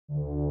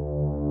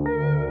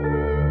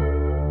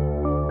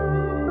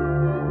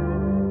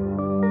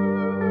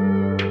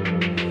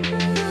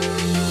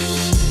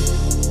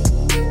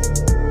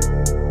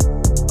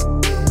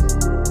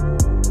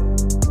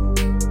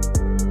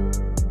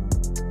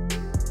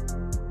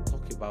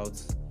Talk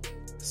about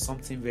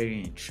something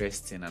very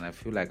interesting, and I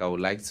feel like I would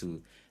like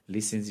to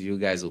listen to you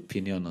guys'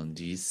 opinion on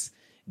this: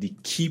 the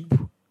keep,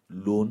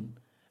 loan,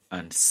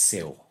 and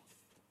sell.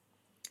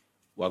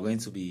 We're going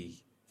to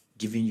be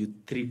giving you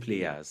 3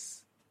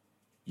 players.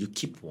 You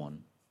keep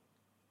one,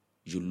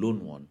 you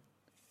loan one,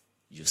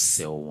 you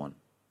sell one.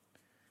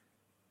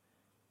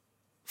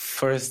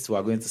 First,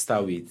 we're going to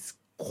start with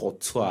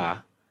Courtois,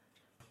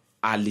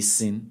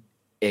 Alisson,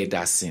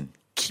 Ederson.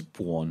 Keep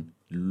one,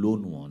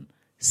 loan one,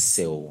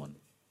 sell one.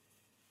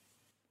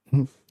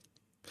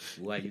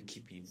 Who are you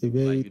keeping? A Who are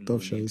very you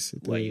tough loaning? choice.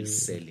 Who are you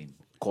selling?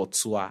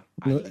 Courtois,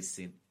 No.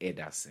 Alisson,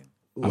 Ederson.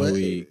 I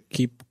will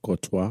keep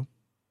Courtois,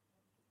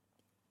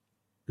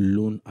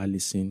 loan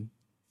Alisson,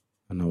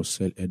 and I will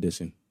sell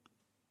Ederson.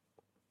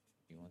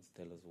 You want to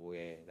tell us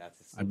where that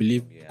is? I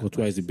believe from here?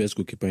 Courtois is the best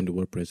goalkeeper in the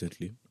world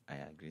presently. I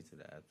agree to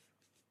that.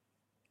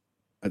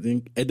 I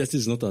think Ederson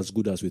is not as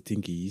good as we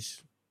think he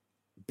is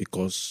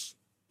because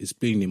he's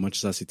playing in a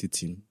Manchester City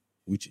team,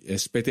 which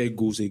expected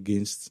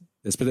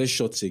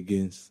shots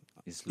against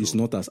It's is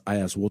low. not as high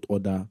as what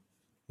other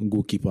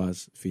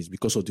goalkeepers face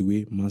because of the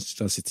way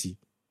Manchester City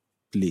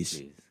plays.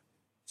 Please.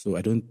 So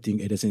I don't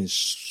think Ederson is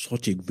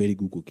such a very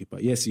good goalkeeper.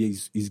 Yes,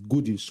 he's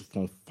good in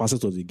from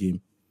facets of the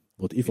game,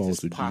 but if I was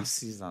to do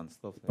passes and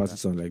stuff like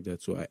passes and like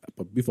that,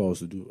 but if I was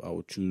to do, I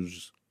would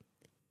choose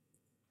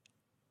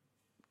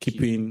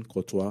keeping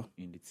Courtois, that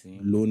in the team.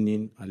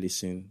 loaning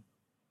Alisson,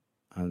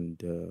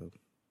 and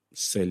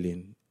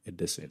selling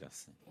Ederson.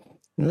 Ederson.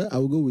 Yeah, I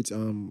will go with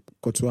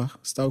Courtois,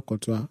 start with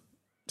Courtois,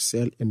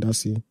 sell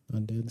Ederson,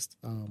 and then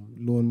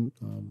loan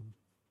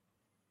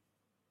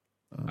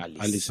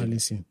Alisson.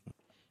 Alisson.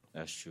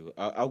 That's true.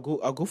 I'll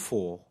go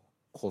for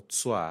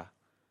Courtois.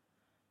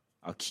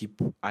 I'll keep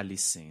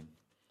Alisson,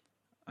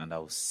 and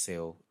I'll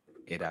sell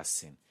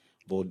Ederson.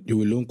 But You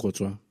will loan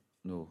Courtois.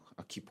 no,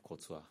 I'll keep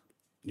Courtois.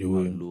 You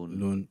I'll will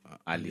loan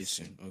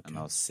Alisson, Okay. and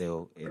I'll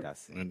sell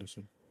Ederson.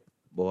 Ederson.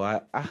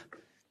 But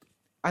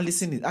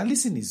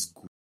Alisson is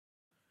good,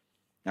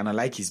 and I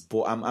like his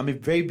ball. I'm a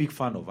very big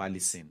fan of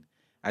Alisson.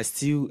 I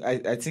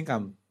think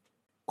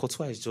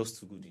Courtois is just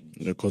too good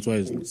in The Courtois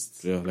is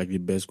post. like the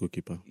best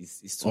goalkeeper.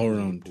 He's too All good in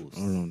round, post.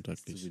 all round, at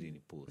He's too least. good in the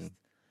post. Yeah.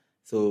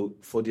 So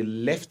for the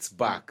left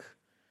back,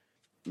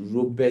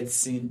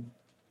 Robertson,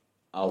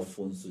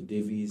 Alphonso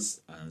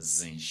Davies, and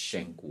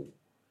Zinchenko.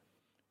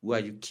 Who are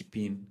you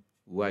keeping?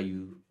 Who are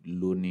you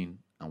loaning?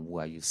 And who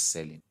are you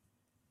selling?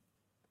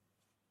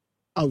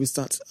 I will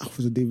start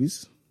Alfonso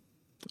Davies,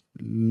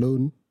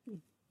 loan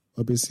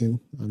Robertson,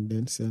 and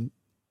then sell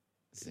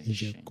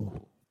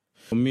Zinchenko.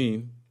 For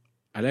me,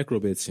 I like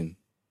Robertson,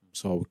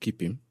 so I will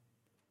keep him.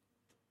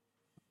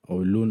 I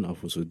will loan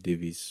Alfonso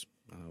Davies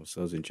and I will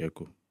sell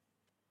Zinchenko.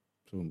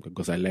 So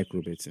because I like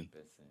Robertson.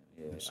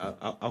 Yeah,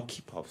 I'll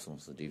keep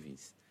Alphonso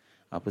Davies.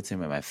 I'll put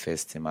him in my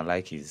first team. I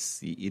like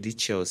he did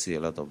Chelsea a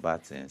lot of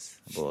bad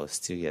things, but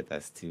still yet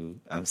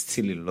I'm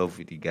still in love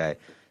with the guy.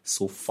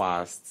 So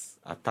fast,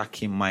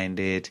 attacking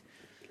minded.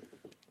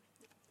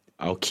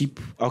 I'll keep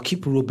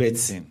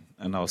Robertson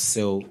and I'll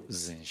sell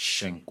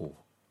Zinchenko.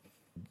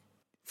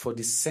 For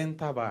the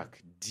centre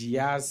back,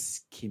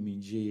 Diaz,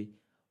 Kimmich,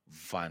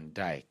 Van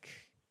Dijk.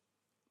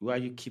 Who are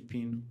you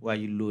keeping? Who are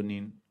you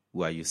loaning?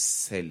 Who are you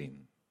selling?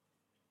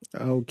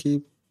 I will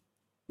keep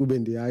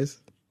Ruben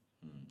Diaz.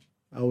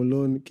 I will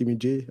loan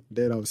Kimmich,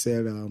 then I'll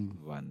sell Van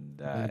Van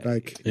Dijk.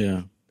 Dijk.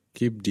 Yeah.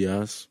 Keep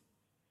Diaz,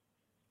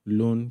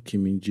 loan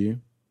Kimmich,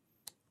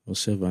 or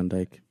sell Van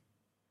Dijk.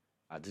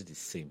 I do the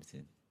same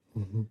thing.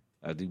 Mm-hmm.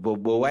 I do, but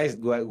why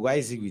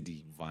is it with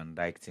the Van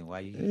Dijk thing? Why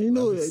You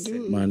know, why I we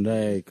selling? do. Van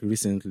Dijk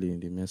recently in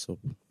the mess up.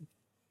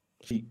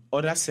 The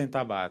other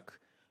centre back,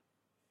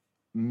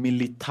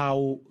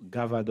 Militao,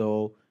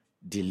 Gavador,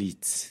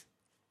 Delete.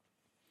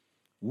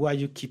 Who are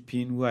you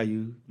keeping? Who are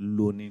you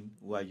loaning?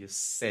 Who are you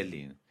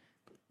selling?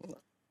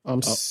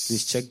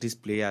 Please check these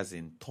players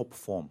in top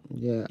form.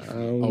 Yeah, I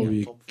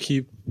will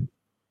keep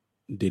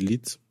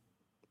Delete.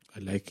 I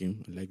like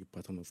him. I like the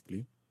pattern of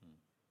play.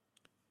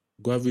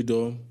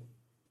 Guavidor,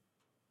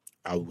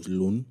 I will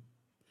loan.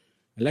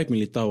 I like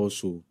Militao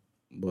also,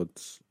 but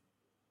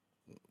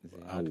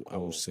I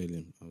will sell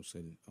him. I will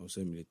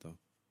sell Militao.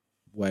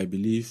 But I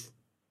believe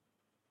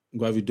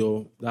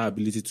Guavidor, that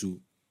ability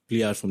to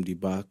play out from the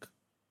back,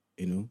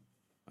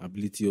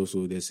 ability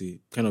also, there's a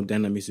kind of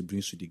dynamics it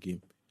brings to the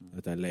game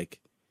that I like.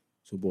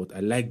 So, but I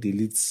like the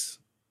elite's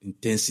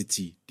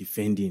intensity,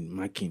 defending,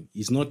 marking.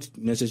 It's not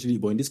necessarily,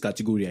 but in this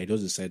category, I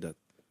just decide that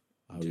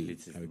I will keep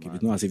it.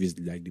 It's not as if it's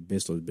like the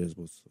best of the best,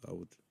 but I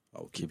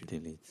will keep it.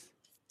 Delete.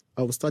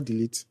 I will start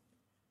Delete.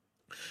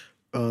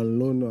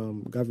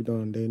 Loan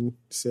Gavidon and then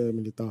sell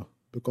Militao.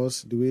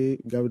 Because the way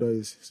Gavidon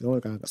is,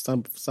 someone can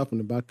start from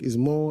the back is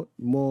more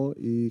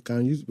he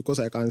can use, because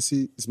I can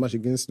see his match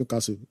against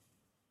Newcastle.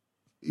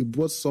 he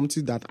brought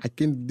something that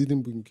Akin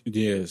didn't bring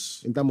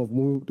Yes. in terms of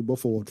moving the ball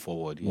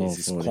forward. Yes,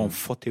 he's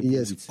comfortable.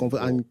 Yes, with the ball.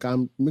 and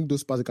can make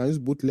those passes. Can use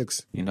both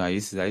legs. You know, I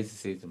used to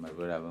say to my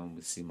brother when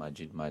we see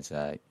Madrid match,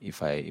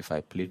 if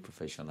I played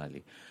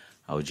professionally,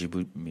 I would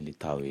dribble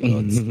Militao a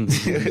lot.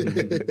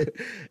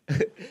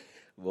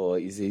 But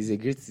he's a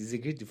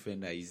great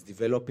defender. He's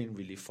developing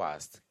really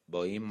fast.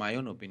 But in my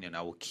own opinion,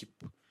 I will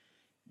keep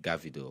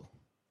Gavido.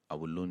 I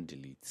will loan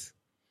Delete,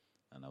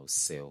 and I will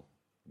sell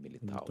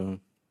Militao.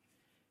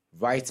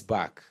 Right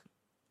back,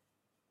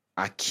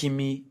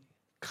 Hakimi,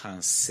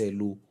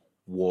 Cancelo,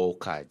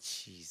 Walker.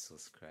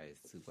 Jesus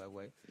Christ!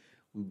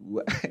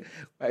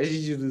 Why did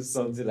you do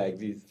something like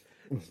this?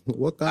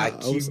 Walker,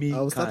 Hakimi,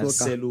 I will start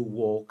Cancelo,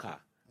 Walker.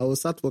 I will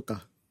start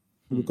Walker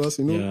because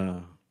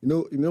man,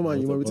 you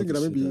might be thinking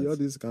that maybe all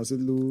this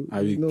Cancelo,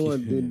 they know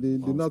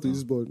how to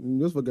use ball.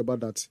 Just forget about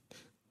that.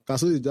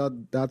 Cancelo is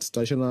that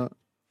traditional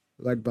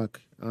right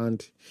back,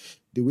 and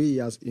the way he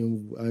has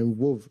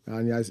involved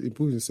and he has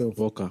improved himself.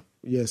 Walker.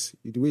 Yes,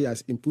 the way he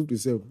has improved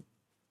himself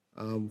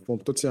from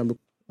Tottenham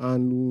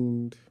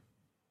and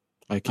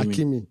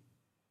Hakimi.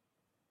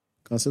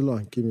 Cancelo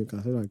and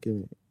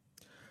Hakimi.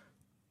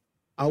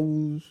 I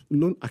will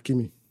loan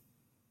Hakimi.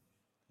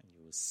 And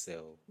you will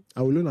sell.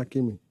 I will loan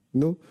Hakimi.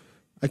 No,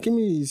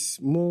 Hakimi is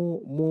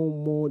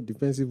more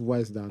defensive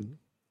wise than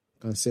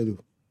Cancelo.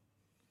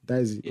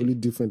 That is the only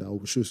difference that I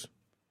will choose.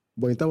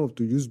 But in terms of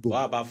to use both.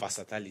 What about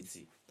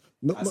versatility?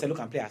 No, Cancelo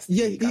can play as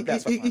he can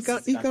play. He just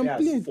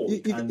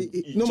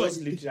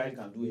literally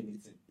can do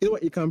anything. You know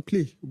what? He can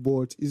play,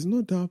 but he's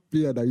not that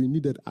player that you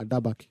needed at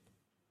that back.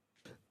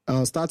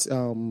 Start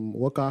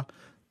Walker,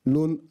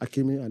 loan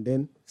Hakimi, and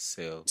then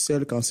sell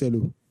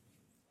Cancelo.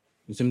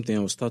 The same thing.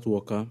 I'll start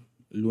Walker,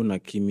 loan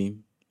Hakimi,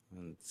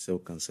 and sell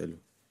Cancelo.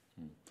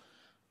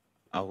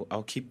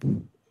 I'll keep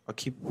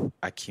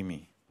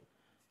Hakimi.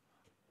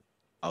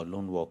 I'll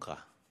loan Walker.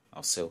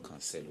 I'll sell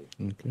Cancelo.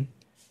 Okay.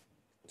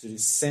 To the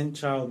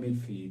central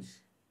midfield,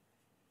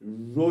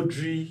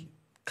 Rodri,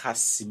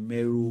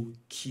 Casemiro,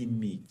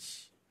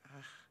 Kimmich.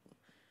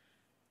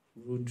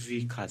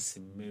 Rodri,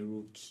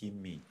 Casemiro,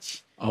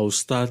 Kimmich. I'll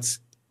start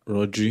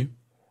Rodri.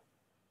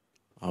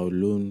 I'll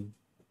loan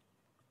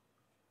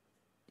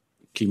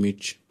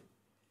Kimmich.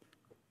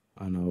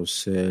 And I'll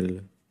sell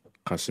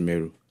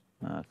Casemiro.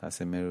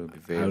 Casemiro will be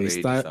very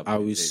disappointed. I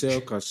will sell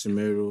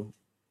Casemiro,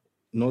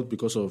 not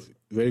because of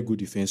very good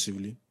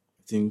defensively.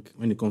 I think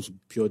when it comes to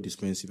pure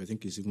defensive, I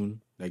think he's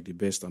even like the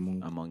best among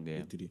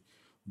them. The three.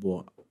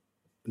 But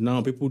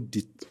now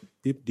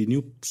the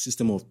new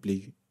system of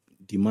play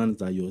demands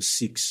that your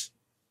six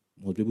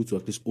must be able to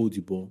at least hold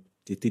the ball,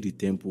 they take the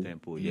tempo,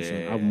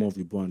 have more of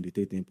the ball and they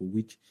take tempo,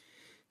 which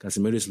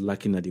Casemiro is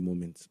lacking at the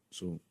moment.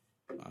 So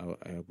I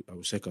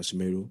will say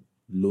Casemiro,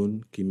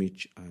 loan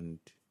Kimmich, and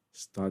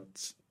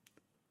start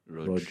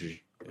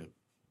Rodri.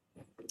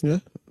 Yeah,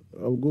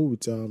 I'll go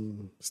with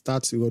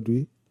start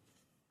Rodri,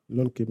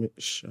 loan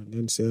Kimmich, and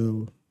then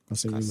sell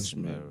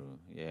Casemiro.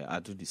 Yeah, I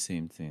do the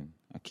same thing.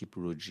 I keep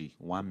Rodri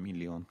 1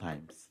 million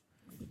times.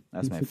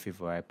 That's my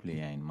favorite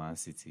player in Man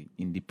City,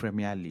 in the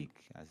Premier League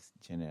as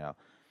general.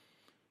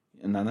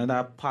 And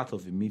another part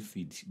of the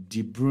midfield,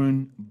 De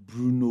Bruyne,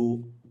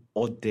 Bruno,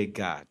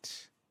 Odegaard.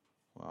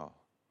 Wow.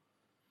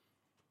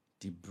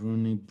 De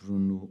Bruyne,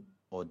 Bruno,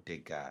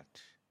 Odegaard.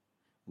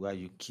 Where are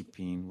you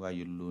keeping? Where are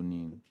you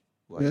loaning?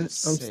 Where are you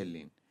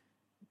selling?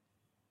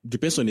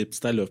 Depends on the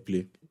style of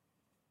play.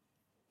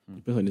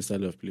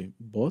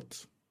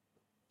 But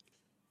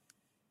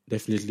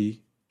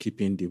definitely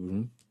keeping De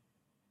Bruyne.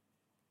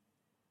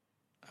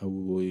 I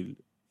will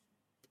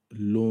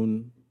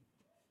loan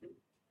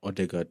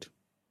Odegaard.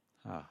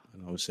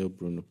 And I will sell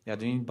Bruno. They are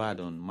doing bad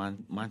on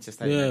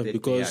Manchester United. Yeah,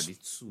 because the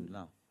two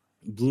now.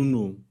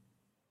 Bruno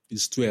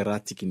is too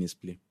erratic in his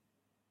play.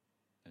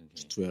 Okay.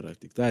 It's too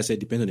erratic. That I said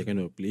depends on the kind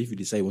of play. If you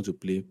decide you want to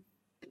play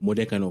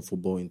modern kind of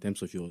football in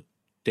terms of your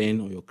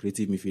 10 or your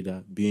creative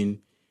midfielder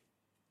being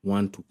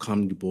one to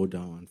calm the ball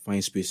down and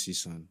find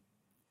spaces and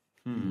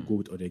you go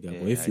with Odegaard.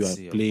 But if you are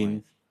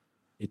playing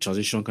a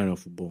transition kind of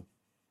football,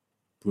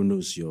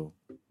 Bruno's your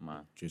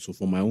man. So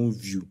for my own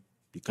view,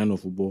 the kind of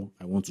football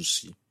I want to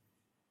see,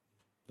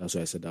 that's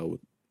why I said I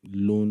would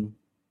loan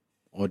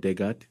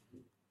Odegaard,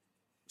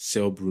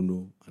 sell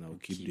Bruno, and I will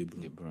keep De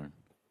Bruyne.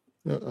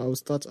 Yeah, I will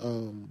start De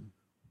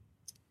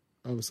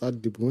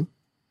Bruyne,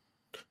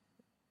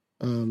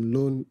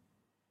 loan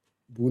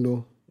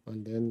Bruno,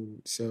 and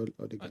then sell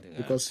Odegaard.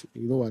 Because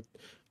you know what,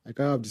 I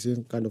can't have the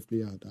same kind of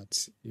player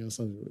that you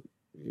understand.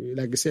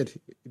 Like I said,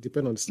 it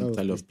depends on the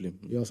style of play.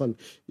 You understand?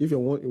 If you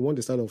want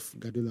the style of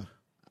Guardiola,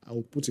 I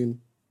will put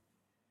in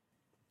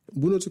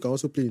Bruno too. Can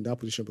also play in that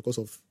position because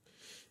of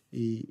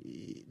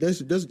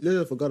let's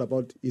forget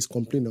about his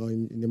complaint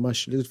in the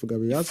match. Let's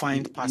forget he has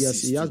fine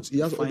passes. He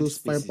has all those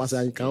fine passes,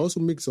 and he can also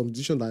make some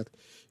decisions that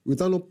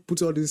without not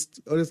putting all this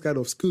kind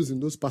of skills in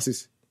those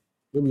passes.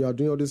 Maybe you are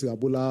doing all this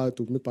Ebola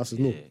to make passes.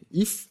 No,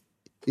 if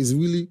he's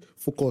really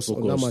focused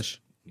on that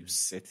match, you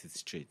set it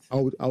straight.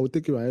 I would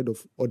take him ahead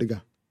of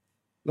Odegaard.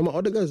 No,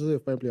 Odegaard is also a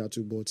fine player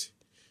too, but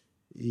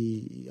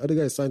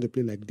Odegaard is trying to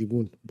play like De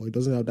Bruyne, but he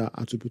doesn't have that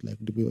attribute like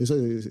De Bruyne.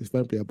 He's a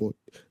fine player, but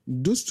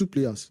those two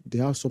players, they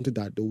have something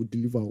that they will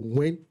deliver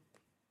when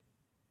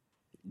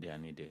they are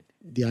needed.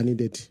 They are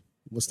needed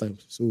most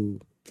times. So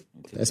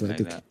that's my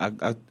take.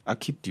 I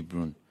keep De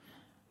Bruyne.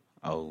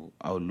 I'll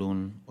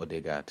loan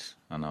Odegaard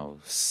and I'll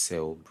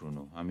sell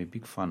Bruno. I'm a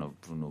big fan of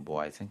Bruno, but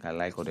I think I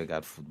like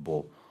Odegaard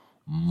football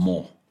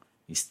more.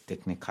 His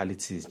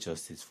technicality is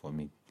justice for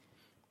me.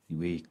 The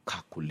way he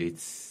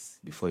calculates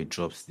before he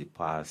drops the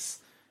pass.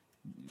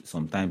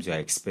 Sometimes you are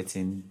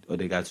expecting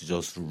Odegaard to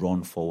just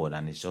run forward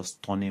and it's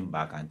just turning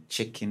back and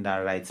checking that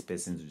right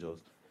person to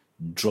just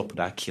drop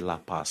that killer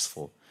pass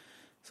for.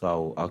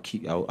 So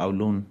I'll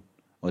loan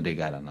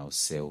Odegaard and I'll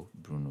sell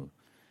Bruno.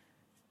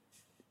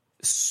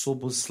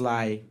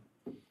 Szoboszlai,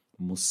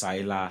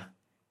 Musiala,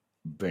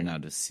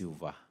 Bernardo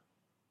Silva.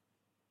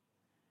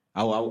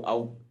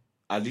 I'll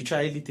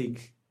literally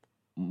take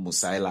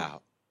Musiala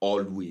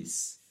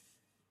always.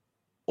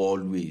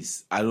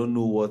 I don't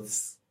know what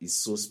is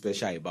so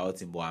special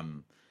about him, but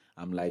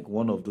I'm like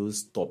one of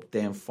those top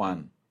 10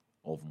 fan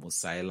of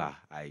Musiala.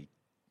 I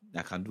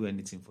can do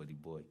anything for the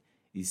boy.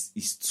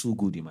 He's too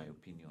good in my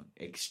opinion.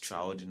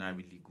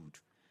 Extraordinarily good.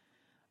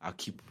 I'll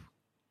keep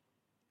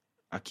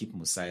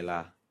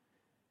Musiala.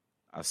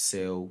 I'll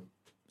sell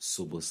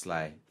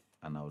Szoboszlai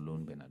and I'll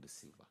loan Bernardo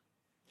Silva.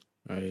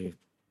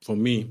 For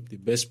me,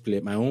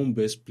 my own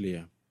best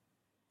player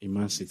in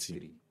Man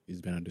City is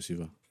Bernardo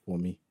Silva. For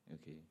me.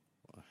 Okay.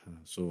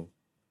 So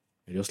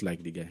I just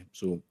like the guy.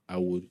 So I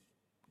would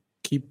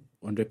keep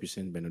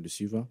 100% Bernardo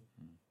Silva,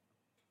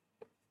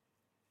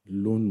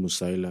 loan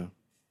Musiala,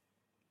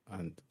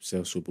 and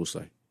sell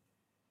Szoboszlai.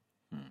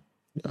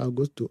 I'll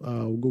go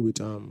with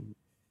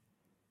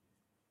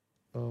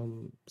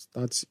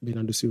start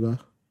Bernardo Silva,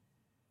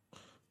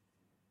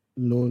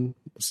 loan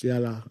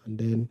Musiala, and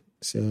then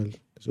sell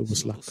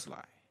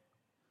Szoboszlai.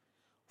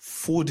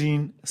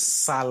 Foden,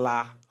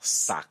 Salah,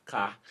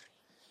 Saka.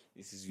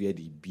 This is where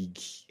the big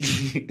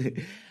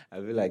I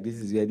feel like this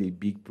is where the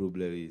big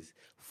problem is.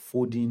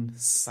 Foden,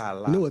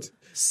 Salah, you know what?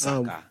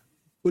 Saka.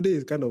 Foden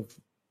is kind of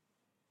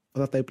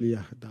other type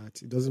player that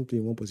he doesn't play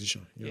in one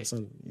position. You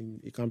understand?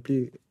 He can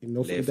play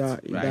enough either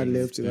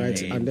left,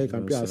 right, and then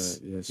can play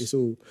as. Yes.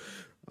 So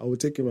I will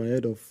take him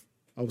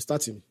I will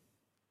start him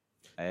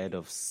ahead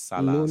of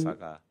Salah,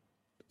 Saka.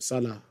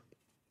 Salah.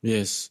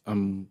 Yes,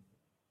 I'm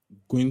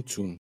going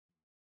to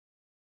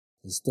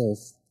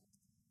stuff.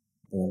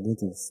 I'm going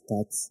to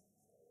start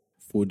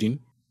Foden,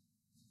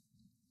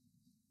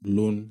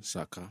 loan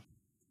Saka,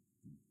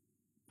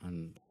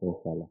 and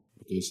Salah.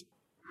 Because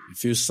I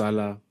feel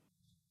Salah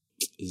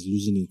is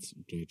losing it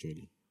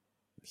gradually.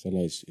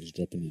 Salah is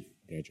dropping it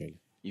gradually.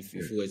 If we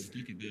were to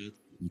talk about,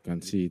 you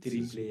can see it.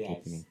 3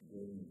 players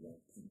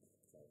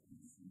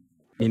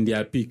in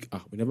their peak.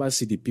 We never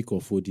see the peak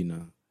of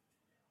Foden.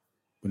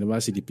 We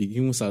never see the peak.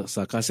 Even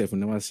Saka self, we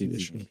never see the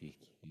peak.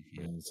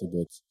 So,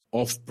 but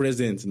of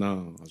present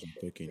now, as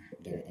we're talking,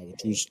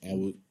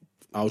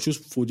 I will choose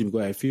Foden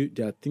because I feel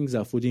there are things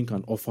that Foden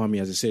can offer me,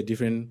 as I said,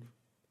 different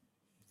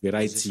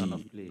variety.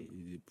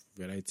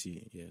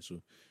 Yeah,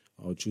 so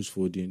I'll choose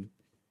Foden,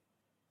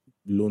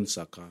 loan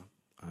Saka,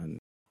 and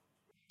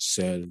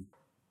sell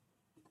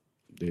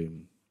the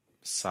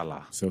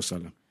Salah. Sell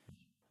Salah.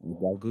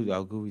 I'll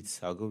go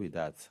with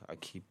that. I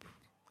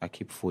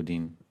keep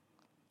Foden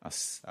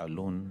as a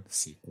loan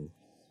Saka,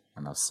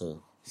 and I'll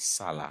sell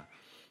Salah.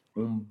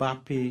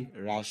 Mbappe,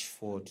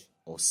 Rashford,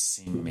 or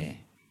Osimhen.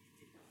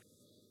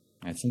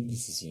 I think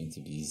this is going to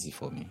be easy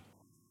for me.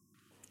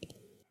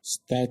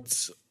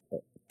 Start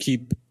or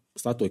keep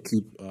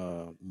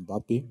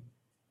Mbappe,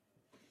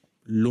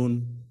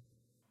 loan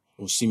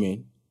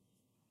Osimhen,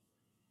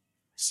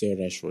 sell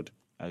Rashford.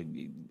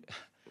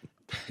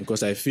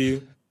 Because I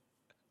feel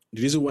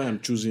the reason why I'm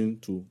choosing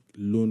to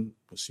loan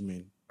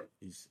Osimhen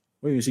is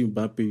when you see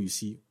Mbappe, you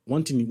see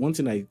one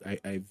thing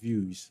I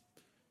view is,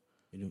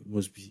 you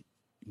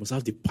must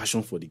have the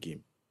passion for the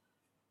game.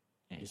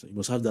 You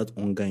must have that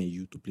hunger in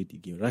you to play the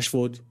game.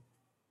 Rashford,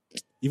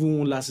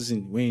 even last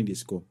season when they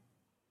score,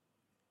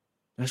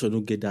 Rashford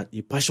don't get that.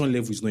 The passion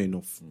level is not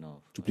enough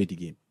to play the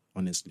game.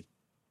 Honestly,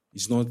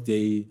 it's not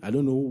there. I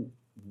don't know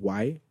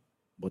why,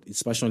 but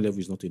its passion level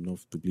is not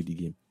enough to play the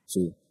game.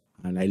 So,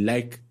 and I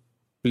like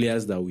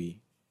players that we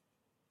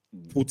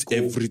put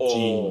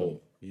everything.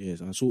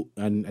 Yes,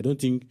 and I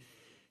don't think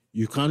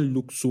you can't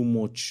look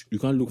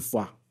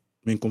far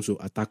when it comes to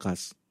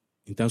attackers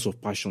in terms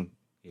of passion.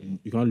 Yeah.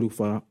 You can't look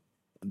far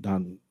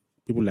than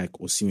people like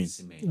Osimhen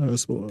in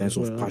terms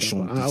of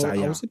passion,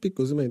 desire. I also pick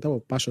Osimhen in terms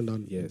of passion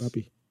than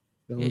Mbappe.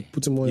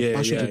 Putting more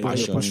passion to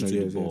passion.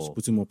 Yes,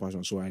 putting more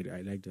passion. So I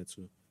like that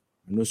too.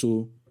 And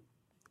also,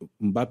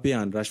 Mbappe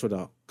and Rashford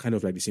are kind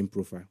of like the same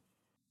profile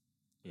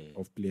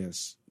of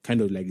players.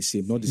 Kind of like the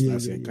same, not this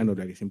last year, kind of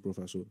like the same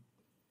profile.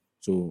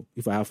 So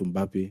if I have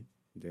Mbappe,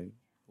 then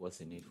what's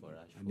the need for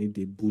Rashford? I need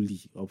a bully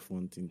up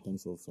front in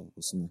terms of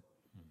Osimhen.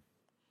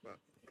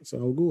 So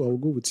I'll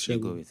go with Shego. You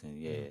go with him,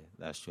 yeah,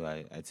 that's true.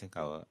 I think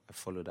I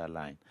follow that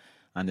line.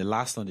 And the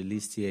last on the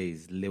list here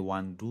is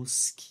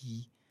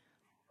Lewandowski,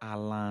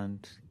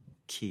 Haaland,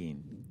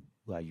 Kane?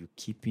 Who are you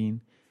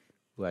keeping?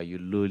 Who are you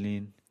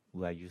loaning?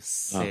 Who are you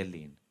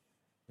selling?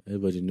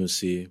 Everybody knows,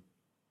 say,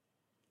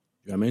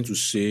 you are meant to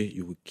say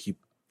you will keep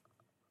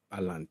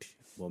Haaland.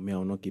 But me, I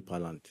will not keep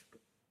Haaland.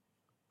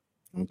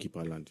 I won't keep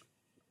Haaland.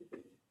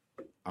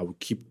 I will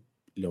keep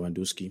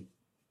Lewandowski.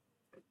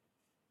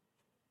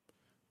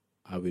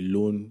 I will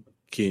loan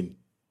Kane.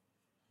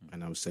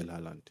 And I will sell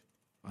Haaland.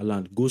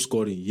 Haaland, goal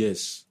scoring,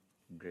 yes.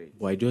 Great.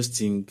 But I just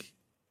think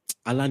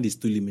Haaland is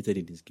too limited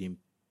in his game,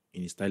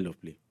 in his style of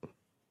play.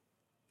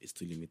 It's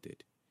too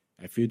limited.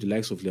 I feel the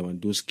likes of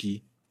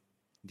Lewandowski,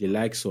 the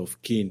likes of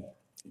Kane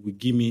will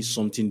give me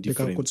something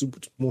different. They can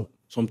contribute more.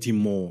 Something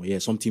more. Yeah,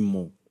 something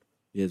more.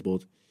 Yes,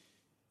 but,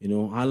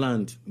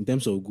 Haaland, in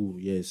terms of goal,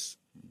 yes.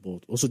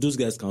 But also those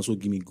guys can also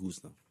give me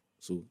goals now.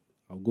 So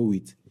I'll go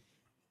with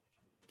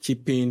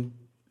keeping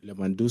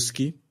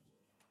Lewandowski,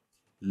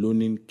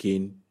 loaning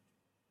Kane,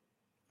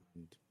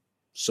 and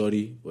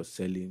sorry for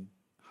selling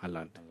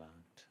Haaland.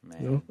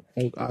 Man.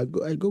 I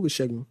go with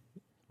Shegun.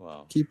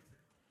 Wow. Keep.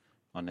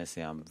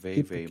 Honestly, I'm very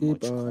much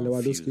confused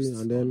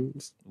Lewandowski and then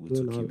who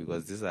to keep,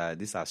 because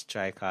these are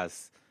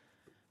strikers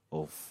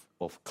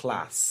of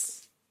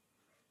class.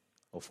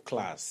 Of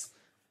class.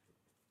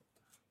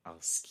 I'll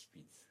skip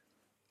it.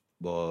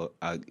 But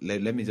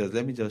let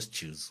me just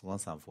choose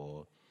once and for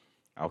all.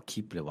 I'll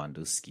keep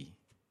Lewandowski.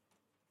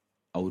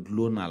 I would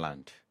loan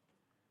Haaland.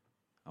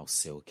 I'll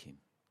sell Kane.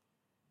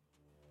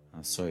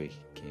 I'm sorry,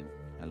 Kane.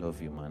 I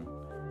love you, man.